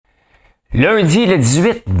Lundi le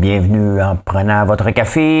 18, bienvenue en prenant votre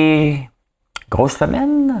café. Grosse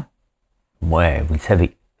semaine? Ouais, vous le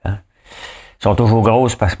savez. Hein? Ils sont toujours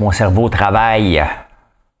grosses parce que mon cerveau travaille.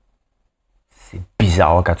 C'est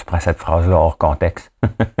bizarre quand tu prends cette phrase-là hors contexte.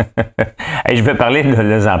 Hey, je vais parler de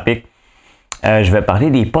l'Ozempic. Je vais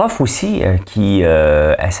parler des profs aussi qui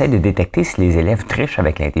essaient de détecter si les élèves trichent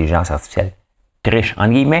avec l'intelligence artificielle. Trichent,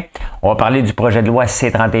 entre guillemets. On va parler du projet de loi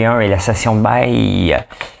C-31 et la cession de bail.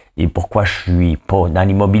 Et pourquoi je suis pas dans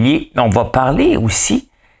l'immobilier. On va parler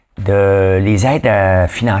aussi de les aides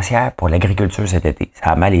financières pour l'agriculture cet été.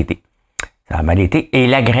 Ça a mal été. Ça a mal été. Et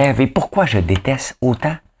la grève. Et pourquoi je déteste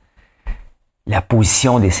autant la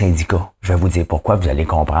position des syndicats. Je vais vous dire pourquoi, vous allez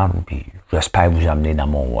comprendre. Puis j'espère vous amener dans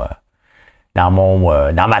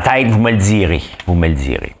ma tête. Vous me le direz. Vous me le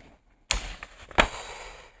direz.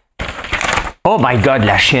 Oh my God,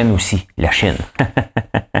 la Chine aussi. La Chine.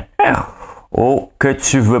 Oh, que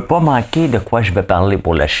tu veux pas manquer de quoi je vais parler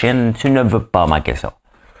pour la Chine, tu ne veux pas manquer ça.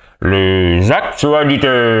 Les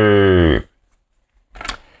actualités.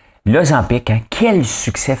 L'Ozempic, hein, quel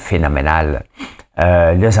succès phénoménal.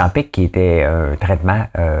 L'Ozempic qui était un traitement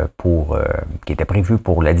qui était prévu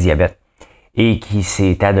pour le diabète et qui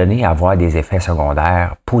s'est adonné à avoir des effets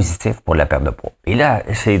secondaires positifs pour la perte de poids. Et là,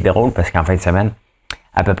 c'est drôle parce qu'en fin de semaine,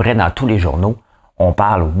 à peu près dans tous les journaux, on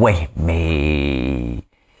parle, ouais, mais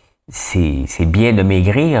c'est bien de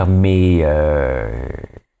maigrir, mais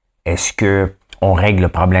est-ce que on règle le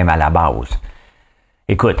problème à la base?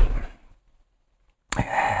 Écoute,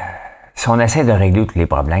 si on essaie de régler tous les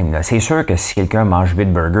problèmes, c'est sûr que si quelqu'un mange 8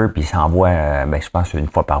 burgers puis il s'envoie, je pense une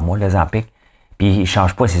fois par mois, l'Ozempic, puis il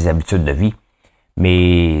change pas ses habitudes de vie,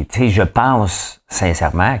 mais tu sais, je pense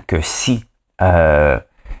sincèrement que si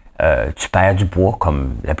tu perds du poids,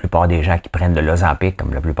 comme la plupart des gens qui prennent de l'Ozempic,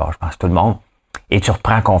 comme la plupart, je pense tout le monde, et tu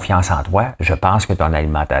reprends confiance en toi, je pense que ton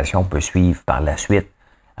alimentation peut suivre par la suite.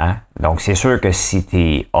 Hein? Donc, c'est sûr que si tu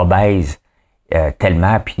es obèse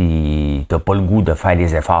tellement, puis tu n'as pas le goût de faire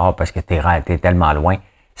les efforts parce que tu es tellement loin,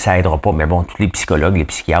 ça aidera pas. Mais bon, tous les psychologues, les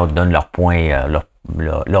psychiatres donnent leur point,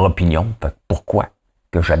 leur opinion. Pourquoi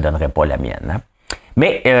que je ne donnerais pas la mienne? Hein?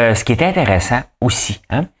 Mais ce qui est intéressant aussi,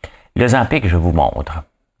 hein, l'Ozempic, je vous montre.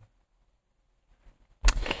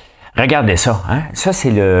 Regardez ça, hein? Ça,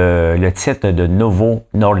 c'est le titre de Novo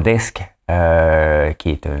Nordisk, qui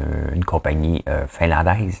est une compagnie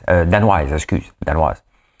finlandaise, danoise.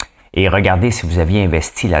 Et regardez si vous aviez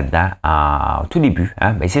investi là-dedans au tout début.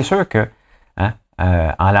 Hein? Bien, c'est sûr que hein,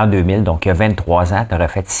 en l'an 2000, donc il y a 23 ans, tu aurais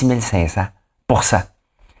fait 6500%.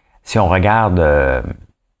 Si on regarde,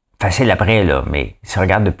 facile après, là, mais si on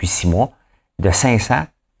regarde depuis 6 mois, de 500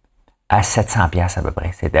 à 700 piastres à peu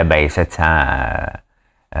près. C'était 700...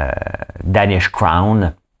 Danish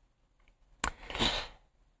Crown.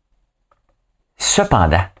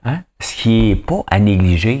 Cependant, hein, ce qui n'est pas à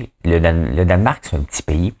négliger, le Danemark, c'est un petit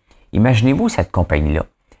pays. Imaginez-vous cette compagnie-là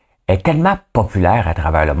est tellement populaire à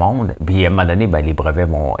travers le monde, puis à un moment donné, les brevets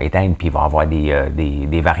vont éteindre, puis il va y avoir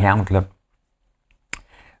des variantes. Là.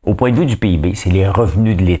 Au point de vue du PIB, c'est les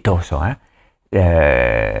revenus de l'État, ça. Hein?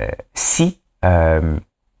 Si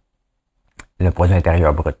le produit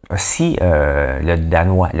intérieur brut. Si le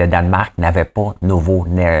Danemark n'avait pas Novo,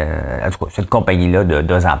 en tout cas, cette compagnie-là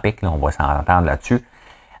d'Ozempic, on va s'entendre là-dessus,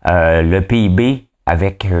 le PIB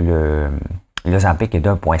avec l'Ozempic est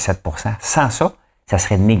d'1,7%. Sans ça, ça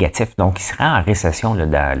serait négatif. Donc, il serait en récession, le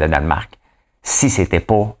Danemark, si c'était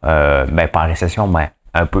pas, pas en récession, mais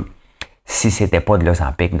un peu, si c'était pas de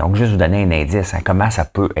l'Ozempic. Donc, juste vous donner un indice, hein, comment ça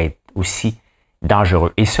peut être aussi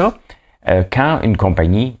dangereux. Et ça, quand une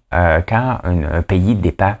compagnie, quand un pays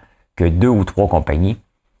dépend que 2 ou 3 compagnies,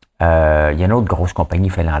 il y a une autre grosse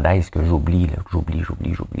compagnie finlandaise que j'oublie,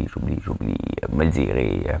 me le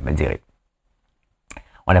direz.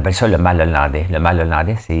 On appelle ça le mal hollandais. Le mal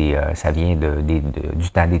hollandais, ça vient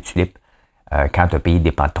du temps des tulipes, quand un pays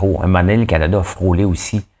dépend trop. Un moment donné, le Canada a frôlé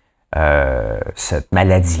aussi cette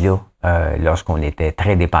maladie-là lorsqu'on était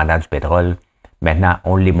très dépendant du pétrole. Maintenant,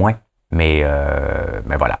 on l'est moins, mais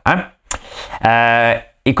voilà. Hein?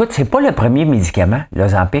 Écoute, c'est pas le premier médicament,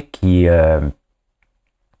 l'Ozempic, qui a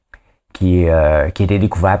été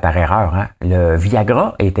découvert par erreur. Hein. Le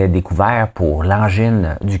Viagra était découvert pour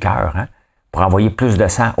l'angine du cœur, hein, pour envoyer plus de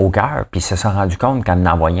sang au cœur, puis ils se sont rendus compte qu'en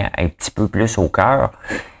envoyant un petit peu plus au cœur,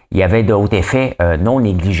 il y avait d'autres effets non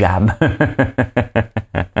négligeables.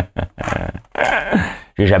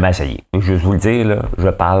 J'ai jamais essayé. Je vais vous le dire, là, je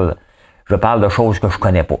parle de choses que je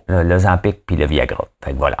connais pas. L'Ozempic puis le Viagra.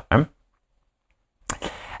 Fait que voilà. Hein.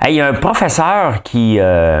 Il y a un professeur qui,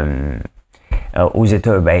 aux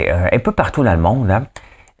États, un peu partout dans le monde, hein,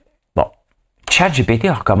 ChatGPT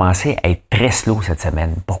a recommencé à être très slow cette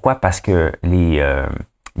semaine. Pourquoi? Parce que les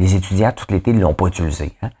étudiants, tout l'été, ne l'ont pas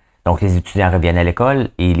utilisé. Hein? Donc, les étudiants reviennent à l'école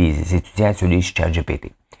et les étudiants utilisent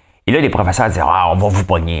ChatGPT. Et là, les professeurs disent « Ah, on va vous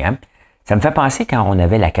pogner. Hein? » Ça me fait penser quand on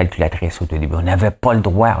avait la calculatrice au tout début. On n'avait pas le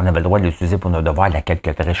droit, on avait le droit de l'utiliser pour nos devoirs, la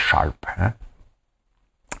calculatrice Sharp. Hein?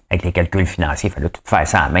 Avec les calculs financiers, il fallait tout faire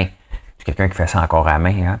ça à la main. C'est quelqu'un qui fait ça encore à la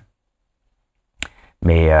main. Hein?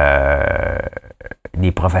 Mais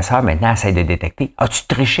les professeurs maintenant essayent de détecter. As-tu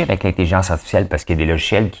triché avec l'intelligence artificielle? Parce qu'il y a des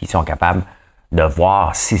logiciels qui sont capables de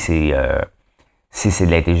voir si c'est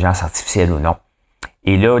de l'intelligence artificielle ou non.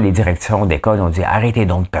 Et là, les directions d'école ont dit arrêtez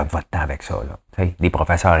donc de perdre votre temps avec ça. Là. Les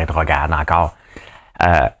professeurs rétrogradent encore.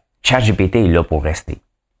 ChatGPT est là pour rester.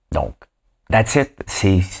 Donc, that's it.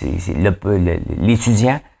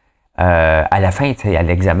 L'étudiant, à la fin, à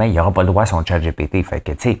l'examen, il n'aura pas le droit à son ChatGPT. Fait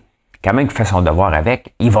que, tu sais, quand même qu'il fait son devoir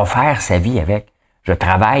avec, il va faire sa vie avec. Je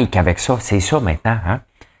travaille qu'avec ça. C'est ça maintenant. Hein?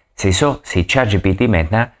 C'est ça. C'est ChatGPT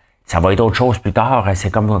maintenant. Ça va être autre chose plus tard.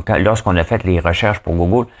 C'est comme lorsqu'on a fait les recherches pour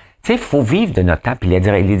Google. Tu sais, il faut vivre de notre temps. Puis les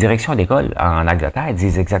directions d'école en Angleterre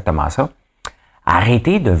disent exactement ça.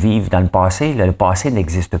 Arrêtez de vivre dans le passé. Le passé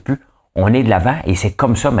n'existe plus. On est de l'avant et c'est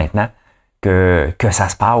comme ça maintenant que ça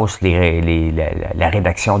se passe, la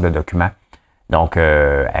rédaction de documents. Donc,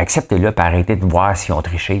 acceptez-le pour arrêter de voir si on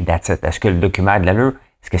triché. Est-ce que le document a de l'allure?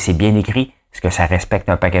 Est-ce que c'est bien écrit? Est-ce que ça respecte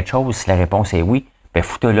un paquet de choses? Si la réponse est oui, bien,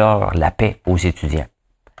 foutez-leur la paix aux étudiants.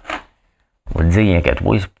 On va le dire,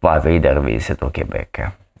 inquiète-toi, c'est pas la veille d'arriver ici au Québec.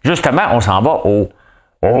 Hein. Justement, on s'en va au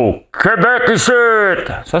Québec ici!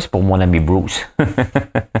 Ça, c'est pour mon ami Bruce.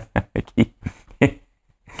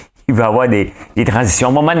 Il va avoir des transitions.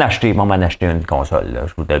 On va m'en acheter une console, là,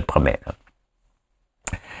 je vous le promets. Là.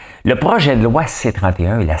 Le projet de loi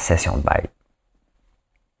C-31 et la session de bail.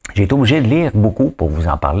 J'ai été obligé de lire beaucoup pour vous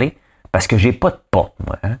en parler parce que j'ai pas de porte,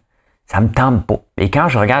 moi. Hein? Ça me tente pas. Et quand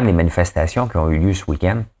je regarde les manifestations qui ont eu lieu ce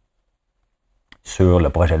week-end sur le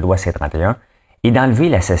projet de loi C-31 et d'enlever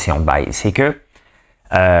la session de bail, c'est que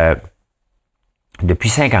depuis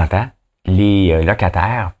 50 ans, les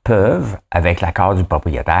locataires peuvent, avec l'accord du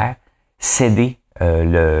propriétaire, céder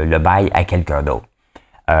le bail à quelqu'un d'autre.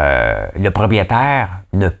 Le propriétaire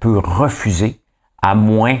ne peut refuser à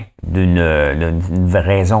moins d'une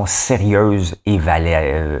raison sérieuse et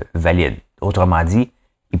valide. Autrement dit,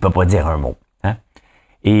 il ne peut pas dire un mot. Hein?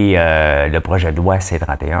 Et le projet de loi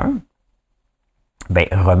C-31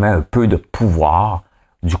 remet un peu de pouvoir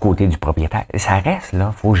du côté du propriétaire. Ça reste, là, il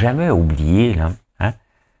ne faut jamais oublier, là, hein?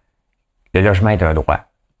 Le logement est un droit.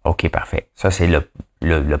 OK, parfait. Ça, c'est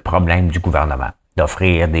le problème du gouvernement,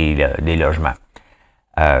 d'offrir des logements.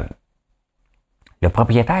 Le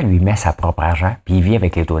propriétaire, lui, met sa propre argent, puis il vit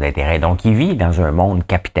avec les taux d'intérêt. Donc, il vit dans un monde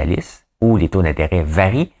capitaliste où les taux d'intérêt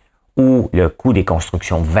varient, où le coût des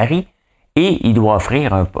constructions varie, et il doit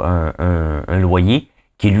offrir un loyer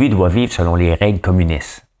qui, lui, doit vivre selon les règles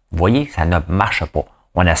communistes. Vous voyez, ça ne marche pas.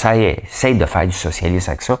 On essaie de faire du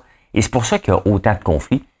socialisme avec ça, et c'est pour ça qu'il y a autant de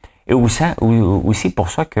conflits, et aussi pour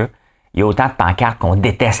ça qu'il y a autant de pancartes qu'on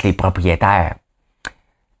déteste les propriétaires.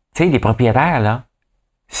 Tu sais, les propriétaires, là,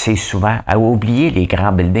 c'est souvent, à oublier les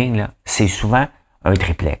grands buildings, là, c'est souvent un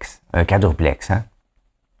triplex, un quadruplex. Hein?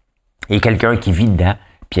 Et quelqu'un qui vit dedans,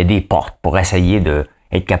 puis il y a des portes pour essayer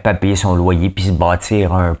d'être capable de payer son loyer, puis se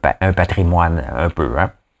bâtir un patrimoine un peu.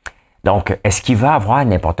 Hein? Donc, est-ce qu'il va avoir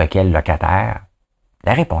n'importe quel locataire?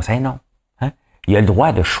 La réponse est non. Hein? Il a le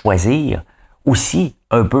droit de choisir aussi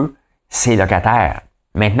un peu ses locataires.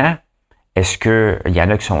 Maintenant, est-ce qu'il y en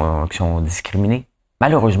a qui sont discriminés?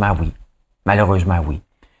 Malheureusement, oui. Malheureusement, oui.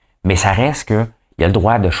 Mais ça reste qu'il a le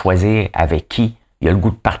droit de choisir avec qui il a le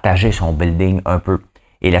goût de partager son building un peu.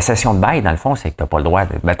 Et la cession de bail, dans le fond, c'est que tu n'as pas le droit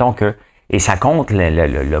mettons que, et ça compte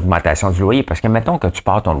l'augmentation du loyer, parce que mettons que tu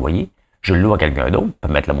pars ton loyer, je le loue à quelqu'un d'autre, je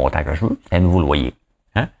peux mettre le montant que je veux, c'est un nouveau loyer.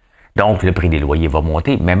 Hein? Donc, le prix des loyers va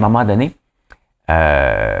monter, mais à un moment donné,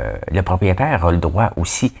 le propriétaire a le droit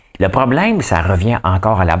aussi. Le problème, ça revient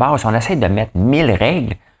encore à la base. On essaie de mettre 1000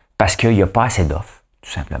 règles parce qu'il n'y a pas assez d'offres,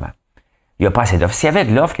 tout simplement. Il n'y a pas assez d'offres. S'il y avait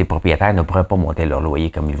de l'offre, les propriétaires ne pourraient pas monter leur loyer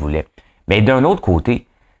comme ils voulaient. Mais d'un autre côté,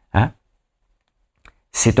 hein,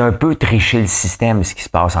 c'est un peu tricher le système, ce qui se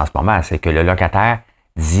passe en ce moment. C'est que le locataire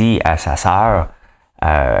dit à sa sœur,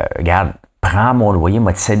 regarde, prends mon loyer,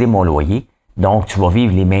 m'a cédé mon loyer, donc tu vas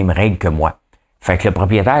vivre les mêmes règles que moi. Fait que le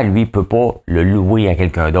propriétaire, lui, peut pas le louer à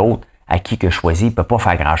quelqu'un d'autre, à qui que choisi, il peut pas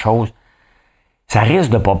faire grand-chose. Ça risque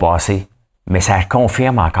de pas passer, mais ça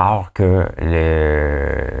confirme encore que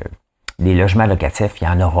les logements locatifs, il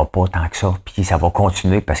n'y en aura pas tant que ça, puis ça va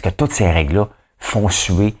continuer parce que toutes ces règles-là font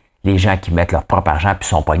suer les gens qui mettent leur propre argent puis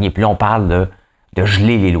sont pognés. Puis là, on parle de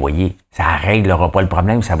geler les loyers. Ça ne réglera pas le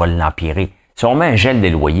problème, ça va l'empirer. Si on met un gel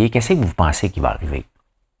des loyers, qu'est-ce que vous pensez qui va arriver?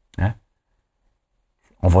 Hein?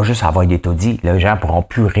 On va juste avoir des taudis. Les gens ne pourront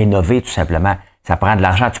plus rénover tout simplement. Ça prend de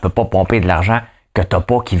l'argent. Tu ne peux pas pomper de l'argent que tu n'as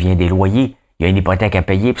pas qui vient des loyers. Il y a une hypothèque à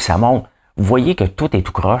payer, puis ça monte. Vous voyez que tout est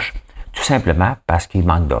tout croche, tout simplement parce qu'il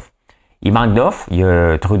manque d'offres. Il manque d'offres. Il y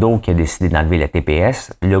a Trudeau qui a décidé d'enlever la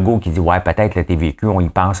TPS. Legault qui dit, ouais, peut-être la TVQ, on y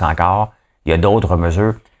pense encore. Il y a d'autres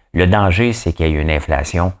mesures. Le danger, c'est qu'il y ait une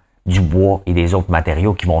inflation du bois et des autres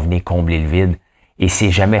matériaux qui vont venir combler le vide. Et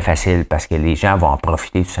c'est jamais facile parce que les gens vont en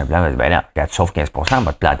profiter tout simplement. Ben là, quand tu sauves 15 on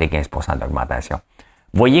va te planter 15 d'augmentation.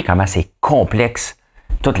 Vous voyez comment c'est complexe,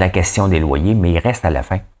 toute la question des loyers, mais il reste à la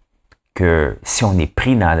fin que si on est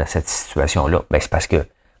pris dans cette situation-là, ben c'est parce que,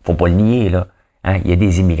 faut pas le nier, là, hein, il y a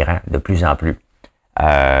des immigrants de plus en plus.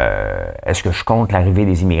 Est-ce que je compte l'arrivée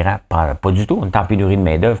des immigrants? Pas du tout. On est en pénurie de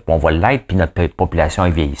main-d'œuvre, puis on va l'être, puis notre population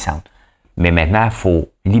est vieillissante. Mais maintenant, il faut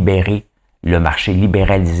libérer le marché,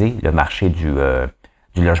 libéraliser le marché du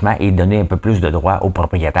logement et donner un peu plus de droits aux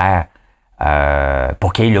propriétaires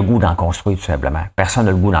pour qu'ils aient le goût d'en construire tout simplement. Personne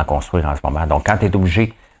n'a le goût d'en construire en ce moment. Donc, quand tu es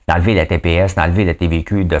obligé d'enlever la TPS, d'enlever la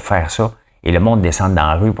TVQ, de faire ça, et le monde descend dans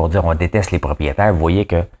la rue pour dire on déteste les propriétaires, vous voyez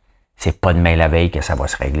que c'est pas demain la veille que ça va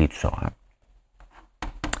se régler tout ça.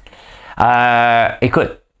 Hein?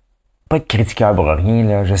 Écoute, pas de critiqueur pour rien,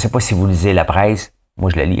 là. Je ne sais pas si vous lisez la presse. Moi,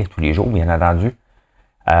 je la lis tous les jours, bien entendu.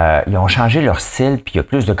 Ils ont changé leur style, puis il y a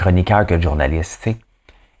plus de chroniqueurs que de journalistes. T'sais.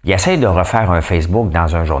 Ils essayent de refaire un Facebook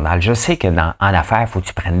dans un journal. Je sais que en affaires, il faut que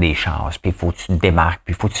tu prennes des chances, puis il faut que tu te démarques,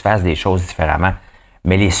 puis il faut que tu fasses des choses différemment.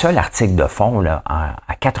 Mais les seuls articles de fond, là, à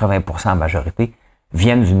 80% en majorité,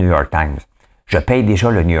 viennent du New York Times. Je paye déjà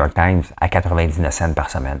le New York Times à 99 cents par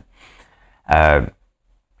semaine.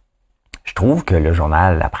 Je trouve que le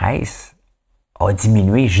journal La Presse a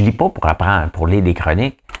diminué. Je lis pas pour apprendre, pour lire des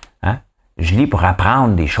chroniques. Hein? Je lis pour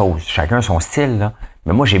apprendre des choses. Chacun son style, là.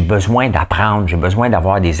 Mais moi, j'ai besoin d'apprendre. J'ai besoin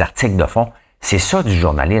d'avoir des articles de fond. C'est ça du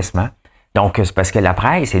journalisme. Hein? Donc, c'est parce que La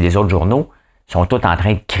Presse et les autres journaux sont tous en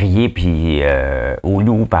train de crier puis au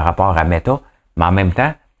loup par rapport à Meta. Mais en même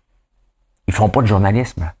temps, ils font pas de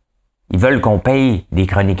journalisme. Ils veulent qu'on paye des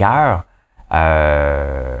chroniqueurs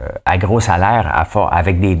à gros salaire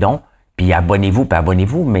avec des dons. Puis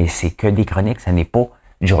abonnez-vous, mais c'est que des chroniques, ça n'est pas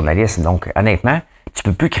du journalisme. Donc, honnêtement, tu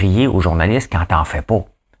peux plus crier aux journalistes quand t'en fais pas.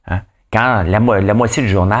 Hein? Quand la moitié du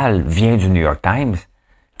journal vient du New York Times,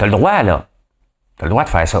 t'as le droit, là. T'as le droit de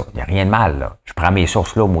faire ça. Il n'y a rien de mal, là. Je prends mes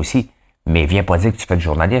sources là, moi aussi. Mais viens pas dire que tu fais du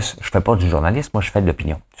journalisme. Je fais pas du journalisme, moi, je fais de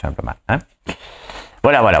l'opinion, tout simplement. Hein?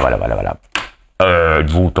 Voilà.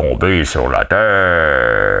 Êtes-vous tombé sur la tête?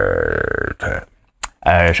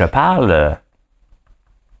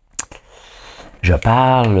 Je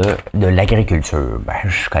parle de l'agriculture. Ben,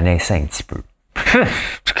 je connais ça un petit peu.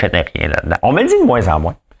 Je connais rien là-dedans. On me le dit de moins en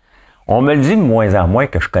moins. On me le dit de moins en moins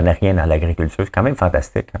que je connais rien dans l'agriculture. C'est quand même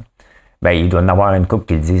fantastique. Hein? Ben, il doit y en avoir une couple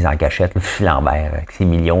qui le disent en cachette, le Flambert, avec ses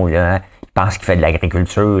millions, là, hein? Il pense qu'il fait de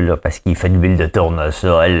l'agriculture, là, parce qu'il fait de l'huile de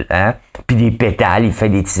tournesol, hein? Puis des pétales, il fait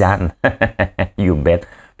des tisanes. You bet.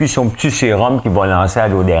 Puis son petit sérum qu'il va lancer à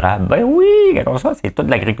l'eau d'érable. Ben oui, comme ça, c'est toute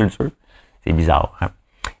l'agriculture. C'est bizarre, hein?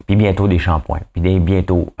 Puis bientôt des shampoings, puis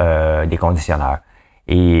bientôt des conditionneurs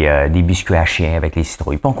et des biscuits à chien avec les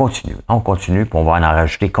citrouilles. Puis on continue, puis on va en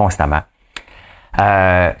rajouter constamment.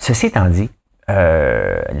 Ceci étant dit,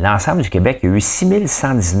 l'ensemble du Québec, il y a eu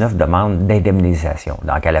 6119 demandes d'indemnisation,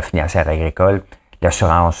 donc à la financière agricole,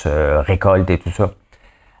 l'assurance récolte et tout ça.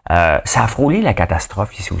 Ça a frôlé la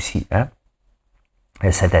catastrophe ici aussi, hein,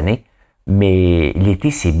 cette année, mais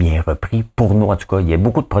l'été s'est bien repris, pour nous en tout cas. Il y a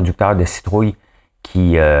beaucoup de producteurs de citrouilles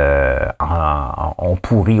qui ont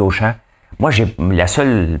pourri au champ. Moi, le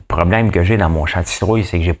seul problème que j'ai dans mon champ de citrouilles,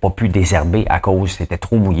 c'est que j'ai pas pu désherber à cause, c'était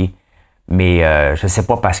trop mouillé. Mais je sais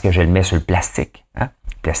pas parce que je le mets sur le plastique, hein?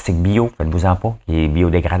 Plastique bio, faites-vous-en pas, qui est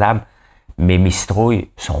biodégradable. Mais mes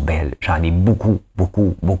citrouilles sont belles. J'en ai beaucoup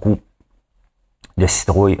de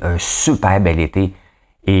citrouilles. Un super bel été.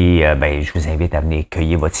 Et je vous invite à venir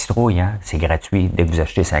cueillir votre citrouille. Hein? C'est gratuit dès que vous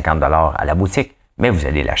achetez 50 $ à la boutique. Mais vous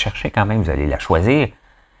allez la chercher quand même, vous allez la choisir.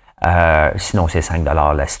 Sinon, c'est 5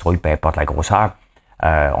 $ la citrouille, peu importe la grosseur.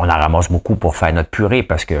 On en ramasse beaucoup pour faire notre purée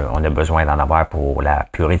parce qu'on a besoin d'en avoir pour la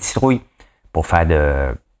purée de citrouille, pour faire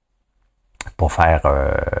de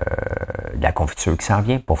la confiture qui s'en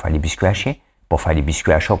vient, pour faire les biscuits à chien, pour faire les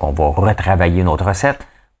biscuits à chat qu'on va retravailler notre recette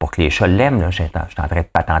pour que les chats l'aiment. Je suis en train de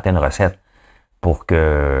patenter une recette pour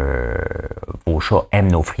que vos chats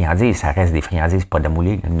aiment nos friandises. Ça reste des friandises, pas de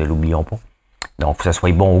moulée, ne l'oublions pas. Donc, que ça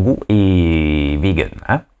soit bon au goût et vegan.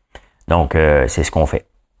 Hein? Donc, c'est ce qu'on fait.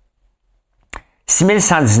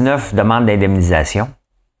 6119 demandes d'indemnisation.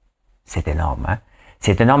 C'est énorme. Hein?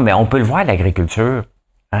 C'est énorme, mais on peut le voir, l'agriculture.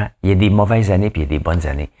 Hein? Il y a des mauvaises années puis il y a des bonnes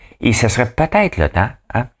années. Et ce serait peut-être le temps,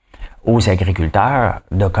 hein, aux agriculteurs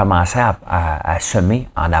de commencer à semer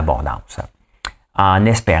en abondance, hein, en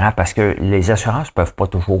espérant, parce que les assurances peuvent pas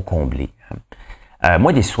toujours combler. Hein.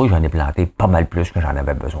 Moi, des citrouilles, j'en ai planté pas mal plus que j'en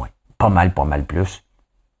avais besoin. Pas mal plus.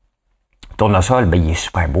 Tournesol, ben, il est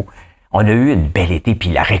super beau. On a eu une belle été,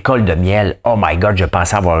 puis la récolte de miel, oh my God, je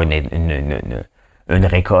pensais avoir une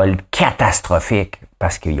récolte catastrophique,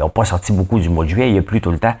 parce qu'ils n'ont pas sorti beaucoup du mois de juillet, il n'y a plus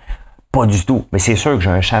tout le temps. Pas du tout. Mais c'est sûr que j'ai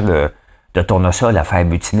un champ de tournesol à faire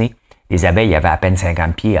butiner. Les abeilles avaient à peine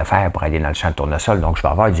 50 pieds à faire pour aller dans le champ de tournesol, donc je vais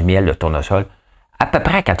avoir du miel de tournesol, à peu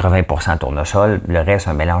près 80% tournesol, le reste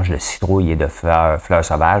un mélange de citrouille et de fleurs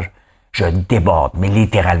sauvages. Je déborde, mais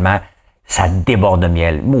littéralement, ça déborde de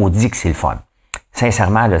miel. Maudit que c'est le fun.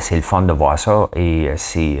 Sincèrement, là, c'est le fun de voir ça et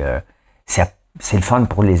c'est le fun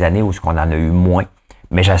pour les années où on en a eu moins.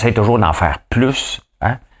 Mais j'essaie toujours d'en faire plus,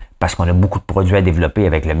 hein, parce qu'on a beaucoup de produits à développer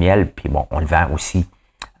avec le miel, puis bon, on le vend aussi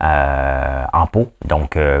en pot.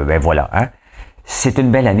 Donc, ben voilà. Hein. C'est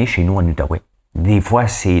une belle année chez nous en Outaouais. Des fois,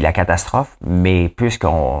 c'est la catastrophe, mais puisque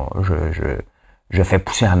je fais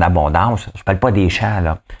pousser en abondance, je parle pas des champs,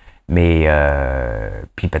 là, mais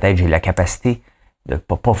puis peut-être j'ai la capacité,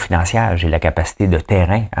 pas financière, j'ai la capacité de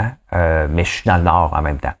terrain, hein, mais je suis dans le nord en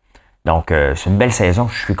même temps. Donc, c'est une belle saison,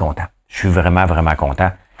 je suis content. Je suis vraiment, vraiment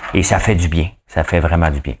content. Et ça fait du bien. Ça fait vraiment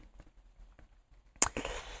du bien.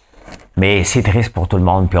 Mais c'est triste pour tout le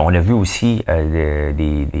monde. Puis on a vu aussi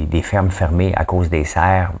des fermes fermées à cause des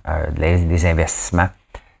serres, des investissements.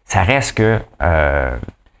 Ça reste que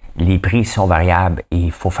les prix sont variables et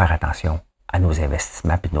il faut faire attention à nos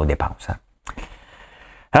investissements et nos dépenses. Hein.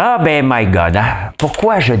 Ah ben my God, hein?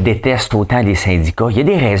 Pourquoi je déteste autant les syndicats? Il y a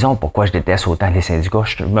des raisons pourquoi je déteste autant les syndicats.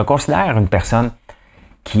 Je me considère une personne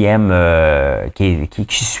qui aime, qui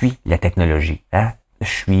suit la technologie. Hein? Je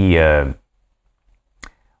suis,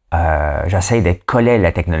 j'essaie d'être collé à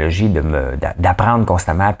la technologie, d'apprendre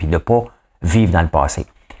constamment, puis de pas vivre dans le passé.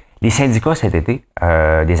 Les syndicats cet été,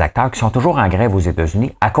 des acteurs qui sont toujours en grève aux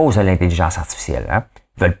États-Unis à cause de l'intelligence artificielle. Hein?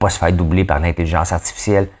 Ils veulent pas se faire doubler par l'intelligence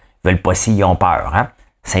artificielle. Ils veulent pas ils ont peur. Hein?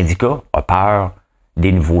 Syndicat a peur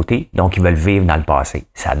des nouveautés, donc ils veulent vivre dans le passé.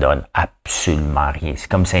 Ça donne absolument rien. C'est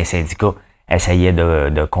comme si un syndicat essayait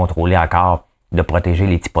de contrôler encore, de protéger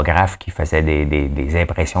les typographes qui faisaient des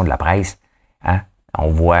impressions de la presse. Hein? On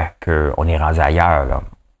voit qu'on est rendu ailleurs. Là.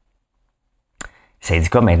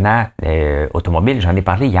 Syndicat maintenant, automobile, j'en ai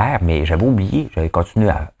parlé hier, mais j'avais oublié. J'avais continué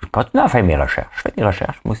à faire mes recherches. Je fais des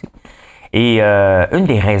recherches, moi aussi. Et une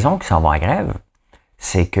des raisons qu'ils s'en vont en grève,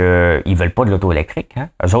 c'est qu'ils ne veulent pas de l'auto électrique. Hein?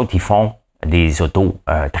 Eux autres, ils font des autos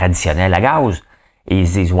traditionnelles à gaz. Et ils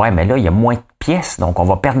se disent, ouais, mais là, il y a moins de pièces, donc on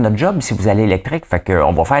va perdre notre job si vous allez électrique. Fait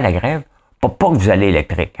qu'on va faire la grève. Pas que vous allez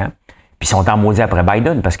électrique. Hein? Puis ils sont en maudit après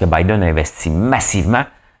Biden, parce que Biden investit massivement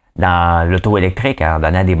dans l'auto électrique en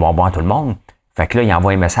donnant des bonbons à tout le monde. Fait que là, il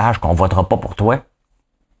envoie un message qu'on ne votera pas pour toi.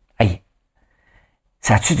 Hey,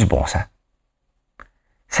 ça a-tu du bon sens?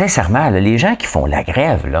 Sincèrement, là, les gens qui font la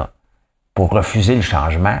grève, là, pour refuser le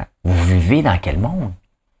changement, vous vivez dans quel monde?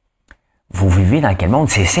 Vous vivez dans quel monde?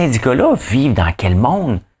 Ces syndicats-là vivent dans quel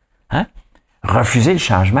monde? Hein? Refuser le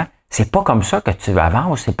changement, c'est pas comme ça que tu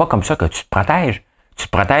avances, c'est pas comme ça que tu te protèges. Tu te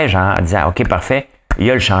protèges en disant, OK, parfait, il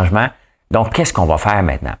y a le changement, donc qu'est-ce qu'on va faire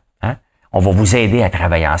maintenant? Hein? On va vous aider à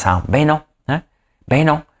travailler ensemble. Ben non. Hein? Ben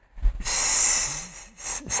non.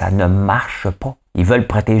 Ça ne marche pas. Ils veulent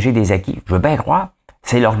protéger des acquis. Je veux bien croire.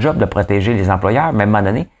 C'est leur job de protéger les employeurs, mais à un moment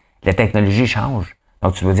donné, la technologie change.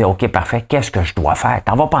 Donc, tu vas dire, OK, parfait, qu'est-ce que je dois faire?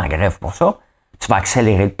 T'en vas pas en grève pour ça. Tu vas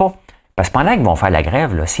accélérer le pas. Parce que pendant qu'ils vont faire la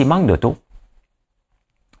grève, s'il manque d'auto,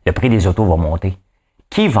 le prix des autos va monter.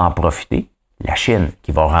 Qui va en profiter? La Chine,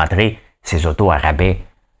 qui va rentrer ses autos à rabais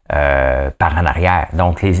par en arrière.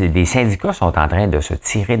 Donc, les syndicats sont en train de se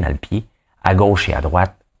tirer dans le pied, à gauche et à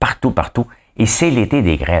droite, partout. Et c'est l'été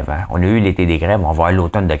des grèves. Hein? On a eu l'été des grèves, on va avoir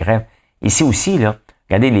l'automne de grève. Ici aussi, là,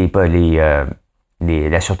 regardez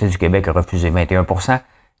la Sûreté du Québec a refusé 21%.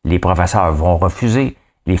 Les professeurs vont refuser.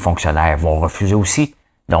 Les fonctionnaires vont refuser aussi.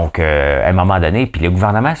 Donc, à un moment donné, puis le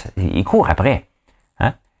gouvernement, il court après.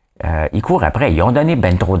 Hein? Il court après. Ils ont donné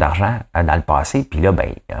ben trop d'argent dans le passé. Puis là,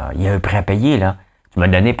 il y a un prêt à payer. Là. Tu m'as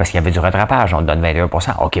donné parce qu'il y avait du rattrapage. On te donne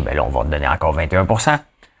 21%. OK, ben là, on va te donner encore 21%.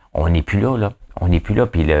 On n'est plus là. On n'est plus là.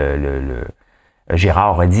 Puis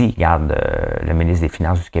Gérard a dit, regarde, le ministre des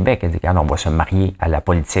Finances du Québec a dit, regarde, on va se marier à la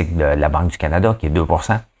politique de la Banque du Canada, qui est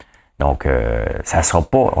 2%. Donc, ça sera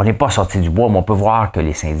pas, on n'est pas sorti du bois, mais on peut voir que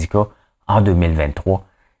les syndicats, en 2023,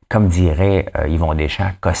 comme dirait Yvon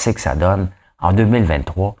Deschamps, qu'est-ce que ça donne? En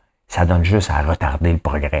 2023, ça donne juste à retarder le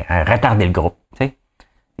progrès, à retarder le groupe. Tu sais?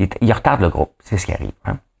 Il retarde le groupe, c'est ce qui arrive.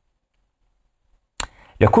 Hein?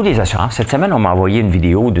 Le coût des assurances. Cette semaine, on m'a envoyé une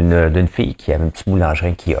vidéo d'une fille qui avait un petit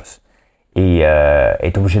boulangerie kiosque et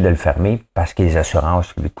est obligée de le fermer parce que les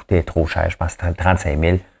assurances lui coûtaient trop cher. Je pense 35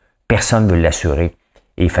 000. Personne ne veut l'assurer.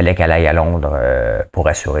 Et il fallait qu'elle aille à Londres pour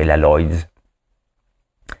assurer la Lloyd's.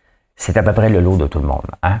 C'est à peu près le lot de tout le monde.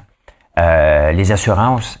 Hein? Les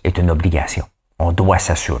assurances est une obligation. On doit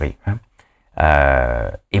s'assurer.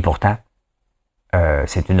 Hein? Et pourtant,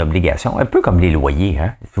 c'est une obligation, un peu comme les loyers.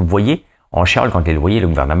 Hein? Vous voyez, on chiale contre les loyers, le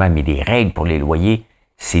gouvernement met des règles pour les loyers,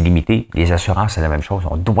 c'est limité. Les assurances, c'est la même chose,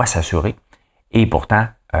 on doit s'assurer. Et pourtant,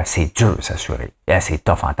 c'est dur de s'assurer. C'est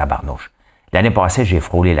tough en tabarnouche. L'année passée, j'ai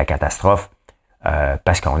frôlé la catastrophe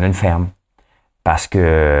parce qu'on a une ferme, parce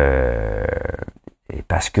que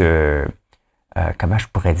comment je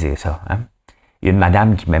pourrais dire ça? Hein? Il y a une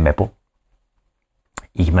madame qui ne m'aimait pas.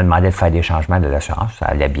 Il me demandait de faire des changements de l'assurance. Ça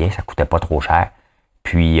allait bien, ça coûtait pas trop cher.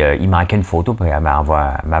 Puis, il manquait une photo, puis elle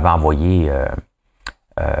m'avait envoyé,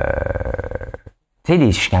 tu sais,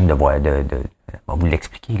 des chicanes de on va vous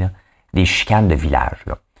l'expliquer, là. Des chicanes de village,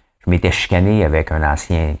 là. Je m'étais chicané avec un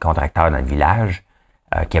ancien contracteur dans le village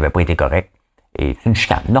qui n'avait pas été correct. Et c'est une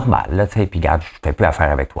chicane normale, là, tu sais, puis regarde, je fais plus affaire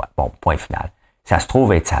avec toi. Bon, point final. Ça se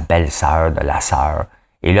trouve être sa belle-sœur de la sœur.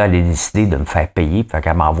 Et là, elle a décidé de me faire payer. Fait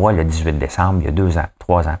qu'elle m'envoie le 18 décembre, il y a 2 ans,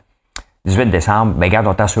 3 ans. 18 décembre, ben regarde,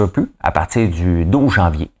 on t'assure plus à partir du 12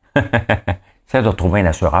 janvier. Ça de retrouver un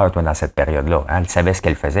assureur, toi, dans cette période-là. Hein? Elle savait ce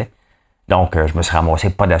qu'elle faisait. Donc, je me suis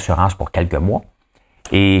ramassé pas d'assurance pour quelques mois.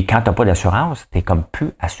 Et quand t'as pas d'assurance, t'es comme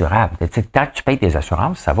plus assurable. T'sais, tant que tu payes tes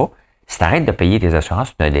assurances, ça va. Si t'arrêtes de payer tes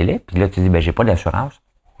assurances, tu as un délai, puis là, tu dis, ben j'ai pas d'assurance.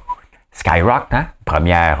 Skyrock, hein?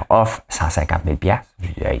 Première offre, 150 000 $. Je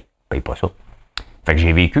dis, hey, paye pas ça. Fait que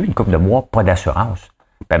j'ai vécu une couple de mois, pas d'assurance.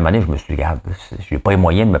 Puis à un moment donné, je me suis dit, regarde, j'ai pas les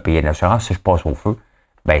moyens de me payer une assurance. Si je passe au feu,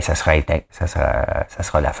 ben ça sera éteint. Ça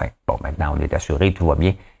sera la fin. Bon, maintenant, on est assuré, tout va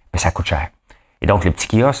bien, mais ça coûte cher. Et donc, le petit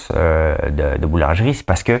kiosque de boulangerie, c'est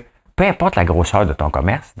parce que peu importe la grosseur de ton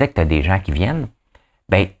commerce, dès que tu as des gens qui viennent,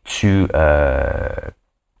 ben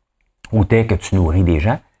ou dès que tu nourris des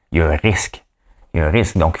gens, il y a un risque. Il y a un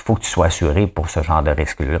risque. Donc, il faut que tu sois assuré pour ce genre de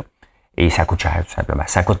risque-là. Et ça coûte cher, tout simplement.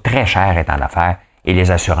 Ça coûte très cher être en affaires. Et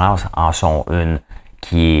les assurances en sont une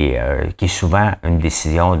qui est souvent une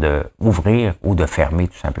décision de ouvrir ou de fermer,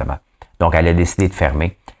 tout simplement. Donc, elle a décidé de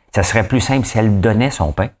fermer. Ça serait plus simple si elle donnait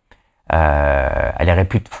son pain. Elle aurait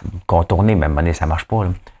pu contourner, même monnaie, ça marche pas. Là.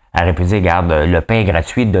 Elle aurait pu dire, regarde, le pain est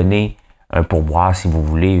gratuit, donnez un pourboire si vous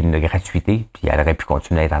voulez, une gratuité, puis elle aurait pu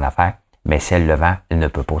continuer à être en affaires. Mais si elle le vend, elle ne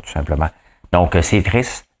peut pas, tout simplement. Donc, c'est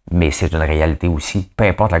triste, mais c'est une réalité aussi. Peu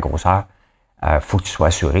importe la grosseur, faut que tu sois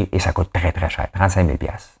assuré et ça coûte très, très cher. 35 000 $,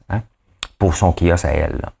 hein, pour son kiosque à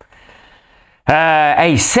elle. Là.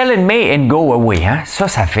 Hey, sell in May and go away. Hein?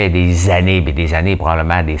 Ça fait des années,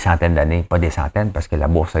 probablement des centaines d'années. Pas des centaines, parce que la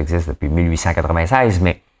bourse existe depuis 1896,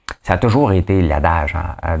 mais ça a toujours été l'adage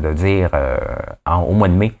hein, de dire au mois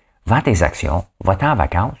de mai, vends tes actions, va-t'en en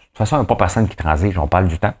vacances. De toute façon, il n'y a pas personne qui transige, on parle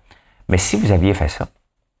du temps. Mais si vous aviez fait ça,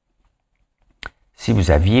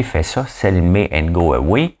 sell in May and go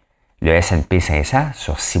away, le S&P 500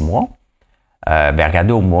 sur 6 mois, ben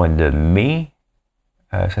regardez au mois de mai,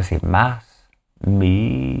 ça c'est mars,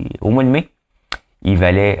 mai, au mois de mai, il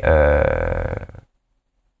valait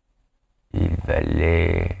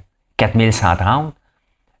 4130,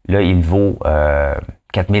 là il vaut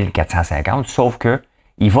 4450, sauf que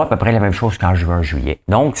il vaut à peu près la même chose qu'en juin, juillet.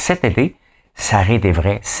 Donc cet été, ça aurait été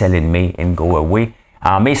vrai, sell in May and go away.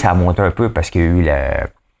 En mai, ça a monté un peu parce qu'il y a eu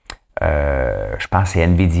je pense que c'est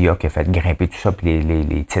Nvidia qui a fait grimper tout ça, puis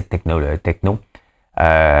les titres techno.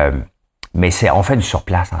 Mais on fait du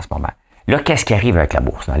surplace en ce moment. Là, qu'est-ce qui arrive avec la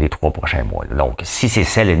bourse dans les 3 prochains mois? Là? Donc, si c'est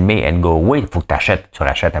sell in May and go away, il faut que tu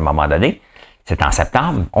rachètes à un moment donné. C'est en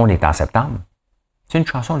septembre. On est en septembre. C'est une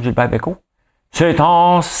chanson de Gilbert Bécaud? C'est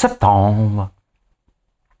en septembre.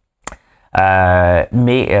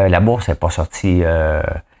 Mais la bourse n'est pas sortie.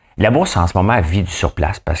 La bourse, en ce moment, vit du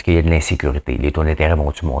surplace parce qu'il y a de l'insécurité. Les taux d'intérêt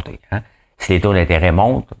vont-tu monter? Hein? Si les taux d'intérêt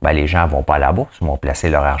montent, ben, les gens ne vont pas à la bourse, ils vont placer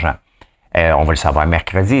leur argent. On va le savoir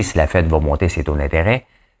mercredi, si la Fed va monter ses taux d'intérêt.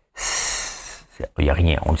 Il n'y a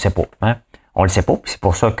rien, on ne le sait pas. Hein? On ne le sait pas, c'est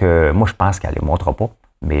pour ça que moi, je pense qu'elle ne le montrera pas.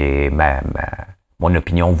 Mais mon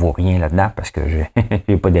opinion ne vaut rien là-dedans parce que je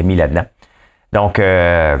n'ai pas d'amis là-dedans. Donc,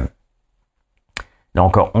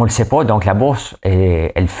 on ne le sait pas. Donc, la bourse,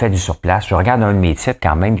 elle fait du surplace. Je regarde un de mes titres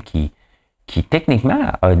quand même qui techniquement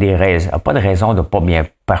a pas de raison de ne pas bien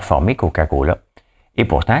performer, Coca-Cola. Et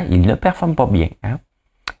pourtant, il ne performe pas bien. Hein?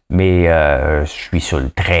 Mais je suis sur le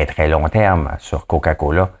très, très long terme sur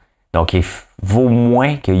Coca-Cola. Donc, il vaut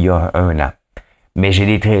moins qu'il y a 1 an. Mais j'ai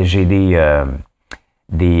des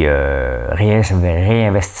des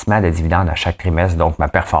réinvestissements de dividendes à chaque trimestre. Donc, ma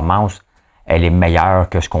performance, elle est meilleure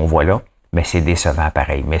que ce qu'on voit là, mais c'est décevant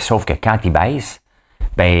pareil. Mais sauf que quand il baisse,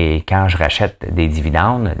 ben quand je rachète des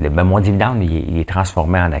dividendes, mon dividende, il est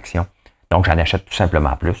transformé en action. Donc, j'en achète tout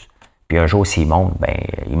simplement plus. Puis un jour, s'il monte, ben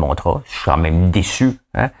il montera. Je suis quand même déçu.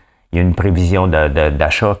 Hein? Il y a une prévision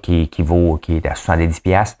d'achat qui est à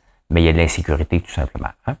 70$, mais il y a de l'insécurité tout simplement.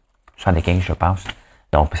 Hein? 75, je pense.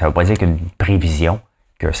 Donc, ça ne veut pas dire qu'il y a une prévision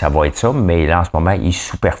que ça va être ça, mais là, en ce moment, il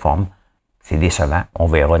sous-performe. C'est décevant. On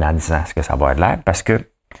verra dans 10 ans ce que ça va être l'air, parce que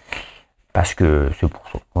c'est pour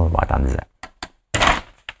ça. On va attendre 10 ans.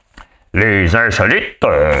 Les insolites!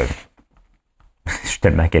 Je suis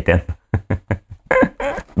tellement quétaine.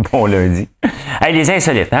 Bon lundi. Hey, les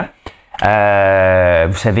insolites, hein?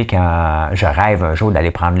 Vous savez, quand je rêve un jour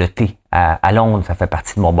d'aller prendre le thé à Londres, ça fait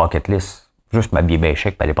partie de mon bucket list. Juste m'habiller bien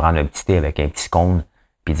chic, puis aller prendre un petit thé avec un petit scone,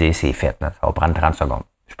 puis dire c'est fait. Là. Ça va prendre 30 secondes.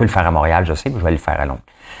 Je peux le faire à Montréal, je sais, mais je vais le faire à Londres.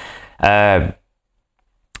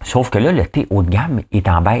 Sauf que là, le thé haut de gamme est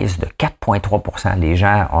en baisse de 4,3%. Les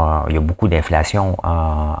gens, il y a beaucoup d'inflation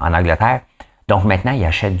en Angleterre. Donc maintenant, ils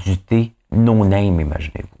achètent du thé no-name,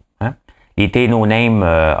 imaginez-vous. Hein? Les thés no-name,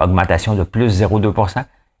 augmentation de plus 0,2%.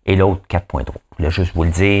 Et l'autre, 4,3. Je voulais juste vous le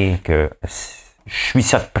dire que je suis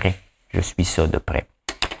ça de près. Je suis ça de près.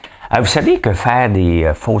 Vous savez que faire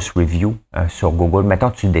des fausses reviews sur Google, mettons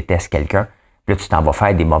que tu détestes quelqu'un, là tu t'en vas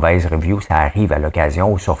faire des mauvaises reviews, ça arrive à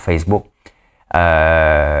l'occasion, ou sur Facebook. Il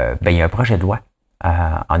y a un projet de loi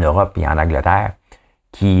en Europe et en Angleterre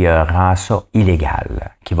qui rend ça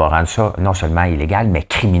illégal, qui va rendre ça non seulement illégal, mais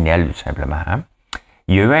criminel tout simplement. Hein?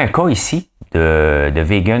 Il y a eu un cas ici de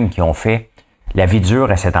vegans qui ont fait la vie dure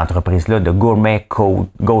à cette entreprise-là de Gourmet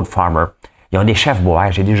Goat Farmer. Ils ont des chefs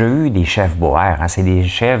boers. J'ai déjà eu des chefs boers. Hein. C'est des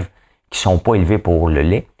chefs qui sont pas élevés pour le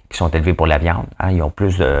lait, qui sont élevés pour la viande. Hein. Ils ont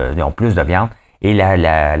plus de viande. Et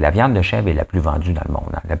la viande de chèvre est la plus vendue dans le monde,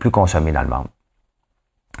 hein, la plus consommée dans le monde.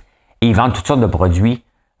 Et ils vendent toutes sortes de produits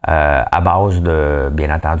à base de,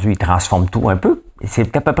 bien entendu, ils transforment tout un peu.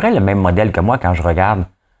 C'est à peu près le même modèle que moi quand je regarde.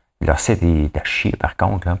 Leur site est à chier par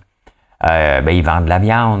contre. Là. Ils vendent de la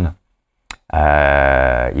viande.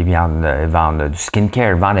 Ils vendent du skincare,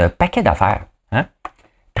 ils vendent un paquet d'affaires. Hein?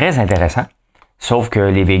 Très intéressant. Sauf que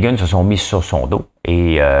les vegans se sont mis sur son dos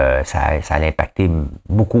et ça a impacté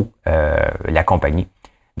beaucoup la compagnie.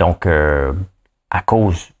 Donc, à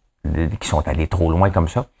cause qu'ils sont allés trop loin comme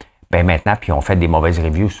ça, ben maintenant, puis ils ont fait des mauvaises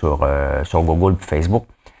reviews sur Google et Facebook,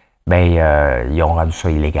 ils ont rendu ça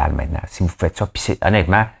illégal maintenant. Si vous faites ça, puis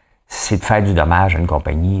honnêtement, c'est de faire du dommage à une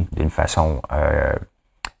compagnie d'une façon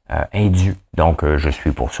indue. Donc, je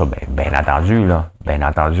suis pour ça, bien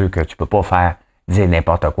entendu que tu peux pas dire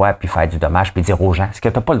n'importe quoi, puis faire du dommage, puis dire aux gens, ce que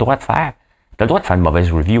tu n'as pas le droit de faire, tu as le droit de faire une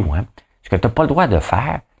mauvaise review. Hein? Ce que tu n'as pas le droit de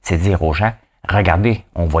faire, c'est dire aux gens, regardez,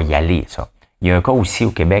 on va y aller, ça. Il y a un cas aussi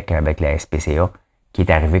au Québec avec la SPCA qui est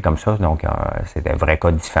arrivé comme ça, donc c'est un vrai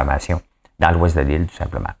cas de diffamation dans l'ouest de l'île, tout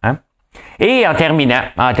simplement. Hein? Et en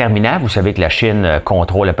terminant, vous savez que la Chine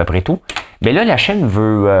contrôle à peu près tout. Mais là, la Chine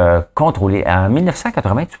veut contrôler. En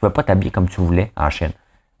 1980, tu ne pouvais pas t'habiller comme tu voulais en Chine.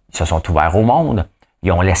 Ils se sont ouverts au monde.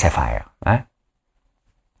 Ils ont laissé faire. Hein?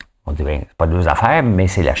 On dit, c'est pas deux affaires, mais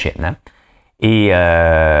c'est la Chine. Hein? Et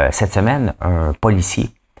cette semaine, un policier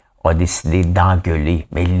a décidé d'engueuler,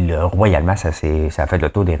 mais royalement, ça a fait le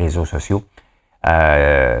tour des réseaux sociaux,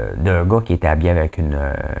 d'un gars qui était habillé avec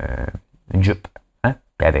une jupe, hein?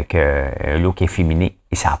 Puis avec un look efféminé,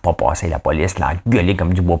 et ça n'a pas passé. La police l'a engueulé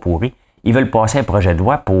comme du bois pourri. Ils veulent passer un projet de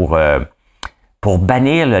loi pour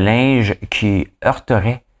bannir le linge qui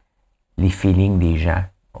heurterait les feelings des gens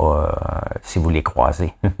si vous les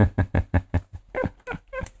croisez.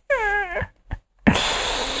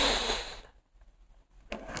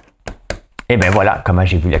 Et bien voilà comment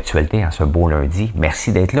j'ai vu l'actualité en ce beau lundi.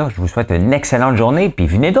 Merci d'être là. Je vous souhaite une excellente journée. Puis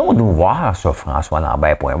venez donc nous voir sur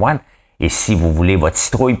françoislambert.one. Et si vous voulez votre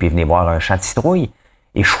citrouille, puis venez voir un champ de citrouille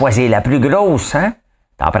et choisir la plus grosse, hein?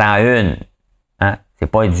 T'en prends une. Hein?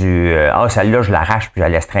 C'est pas du celle-là, je l'arrache puis je la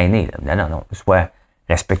laisse traîner. Là. Non. Sois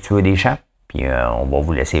respectueux des champs, puis on va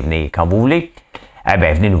vous laisser venir quand vous voulez. Eh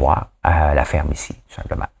bien, venez nous voir à la ferme ici, tout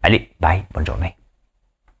simplement. Allez, bye, bonne journée.